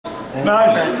It's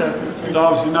nice. It's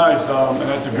obviously nice, and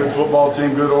that's a good football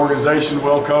team, good organization,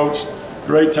 well coached,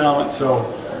 great talent.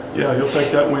 So, yeah, you'll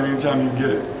take that win anytime you can get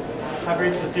it. How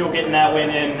great does it feel getting that win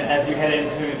in as you head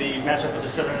into the matchup with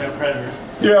the 7-0 Predators?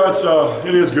 Yeah,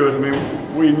 it is good. I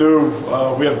mean, we knew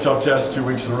we had a tough test 2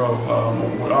 weeks in a row.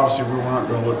 Obviously, we weren't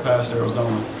going to look past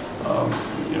Arizona.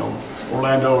 You know,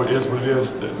 Orlando is what it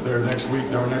is. They're next week,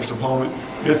 they're our next opponent.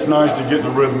 It's nice to get in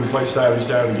the rhythm and play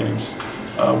Saturday games.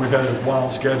 We've had a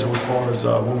wild schedule as far as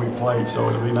when we played, so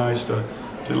it'll be nice to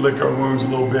lick our wounds a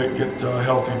little bit, get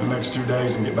healthy the next 2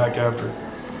 days, and get back after it.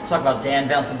 Talk about Dan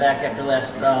bouncing back after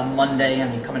last Monday. I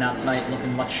mean, coming out tonight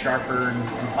looking much sharper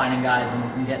and finding guys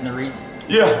and getting the reads.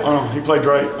 Yeah, he played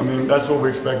great. I mean, that's what we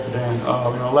expect for Dan.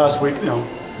 You know, last week, you know,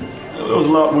 there was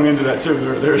a lot went into that too.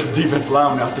 There's a defensive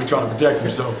lineman out there trying to protect him,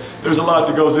 so there's a lot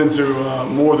that goes into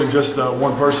more than just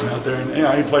one person out there. And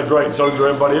yeah, he played great. So did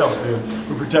everybody else did.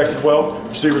 We protected well.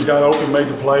 Receivers got open, made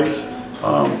the plays.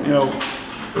 You know,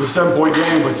 it was a 7-point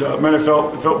game, but man, it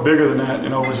felt bigger than that. You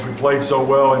know, as we played so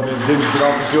well and then didn't get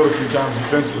off the field a few times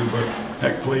defensively, but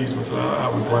heck, pleased with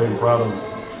how we played and proud of them.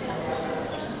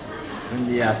 And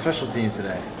the special teams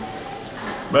today.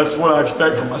 That's what I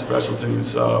expect from my special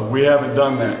teams. We haven't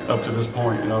done that up to this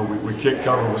point. You know, we kicked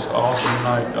cover, was awesome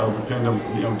tonight. We pinned them,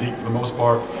 you know, deep for the most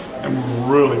part, and we were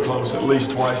really close, at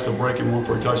least twice, to breaking one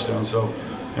for a touchdown. So,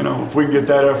 you know, if we can get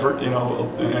that effort, you know,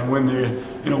 and win the,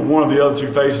 you know, one of the other 2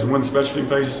 phases, win the special team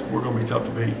phases, we're going to be tough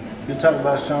to beat. You talk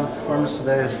about Sean's performance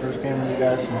today, his first game with you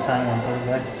guys since signing on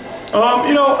Thursday.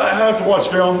 You know, I have to watch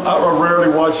film. I rarely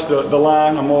watch the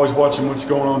line. I'm always watching what's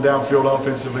going on downfield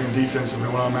offensively and defensively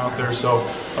when I'm out there. So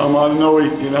I know he,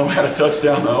 you know, had a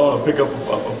touchdown to pick up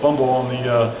a fumble on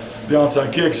the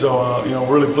onside kick. So, you know,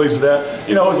 really pleased with that.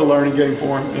 You know, it was a learning game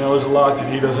for him. You know, there's a lot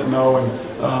that he doesn't know,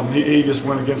 and he just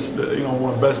went against, you know,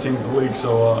 one of the best teams in the league.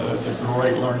 So it's a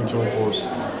great learning tool for us.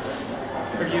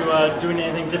 Are you doing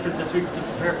anything different this week to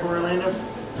prepare for Orlando?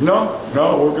 No,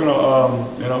 we're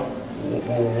gonna, you know,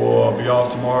 we'll be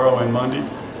off tomorrow and Monday.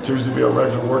 Tuesday will be a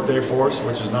regular work day for us,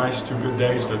 which is nice. 2 good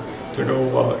days to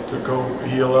go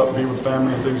heal up, be with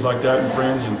family and things like that, and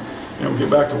friends, and you know, get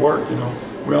back to work. You know,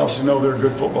 we obviously know they're a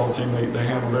good football team. They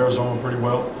handled Arizona pretty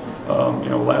well, you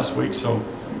know, last week. So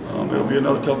it'll be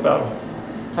another tough battle.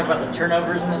 Talk about the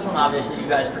turnovers in this one. Obviously, you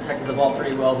guys protected the ball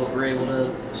pretty well, but were able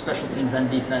to special teams and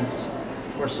defense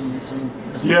for some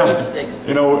mistakes.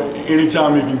 You know,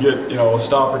 anytime you can get, you know, a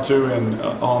stop or 2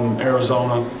 on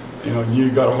Arizona, you know, you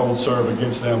got to hold serve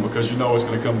against them because you know it's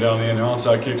going to come down the end. The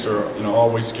onside kicks are, you know,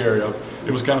 always scary.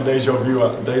 It was kind of deja vu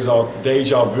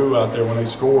out there when they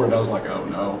scored. And I was like, oh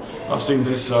no, I've seen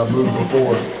this move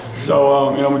before.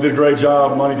 So you know, we did a great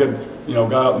job. Money got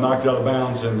up, knocked it out of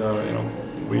bounds, and you know,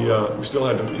 we still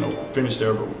had to, you know, finish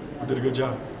there, but we did a good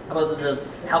job.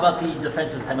 How about the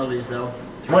defensive penalties though?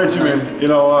 Way too many. You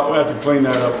know, we have to clean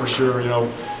that up for sure. You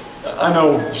know, I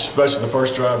know, especially the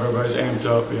first drive, everybody's amped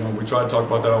up. You know, we try to talk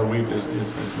about that all week. Is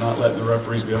not letting the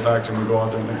referees be a factor. And we go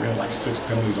out there and we had like 6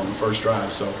 penalties on the first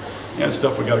drive. So, yeah, it's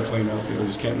stuff we got to clean up. You know,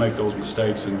 just can't make those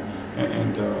mistakes and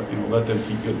you know, let them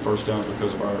keep getting first downs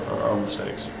because of our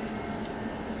mistakes.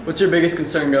 What's your biggest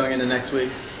concern going into next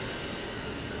week?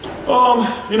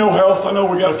 You know, health. I know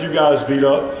we got a few guys beat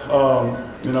up.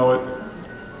 You know,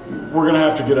 we're going to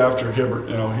have to get after Hibbert.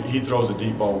 You know, he throws a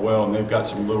deep ball well, and they've got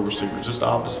some little receivers, just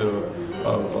opposite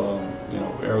of you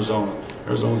know, Arizona.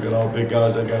 Arizona's got all big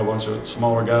guys. They've got a bunch of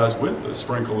smaller guys with a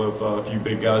sprinkle of a few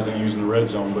big guys that use in the red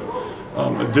zone. But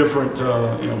a different,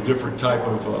 you know, different type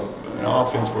of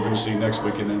offense we're going to see next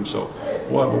week in them. So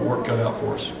we'll have a work cut out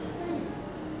for us.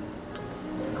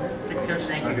 Thanks, Coach.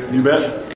 Thank you. You bet.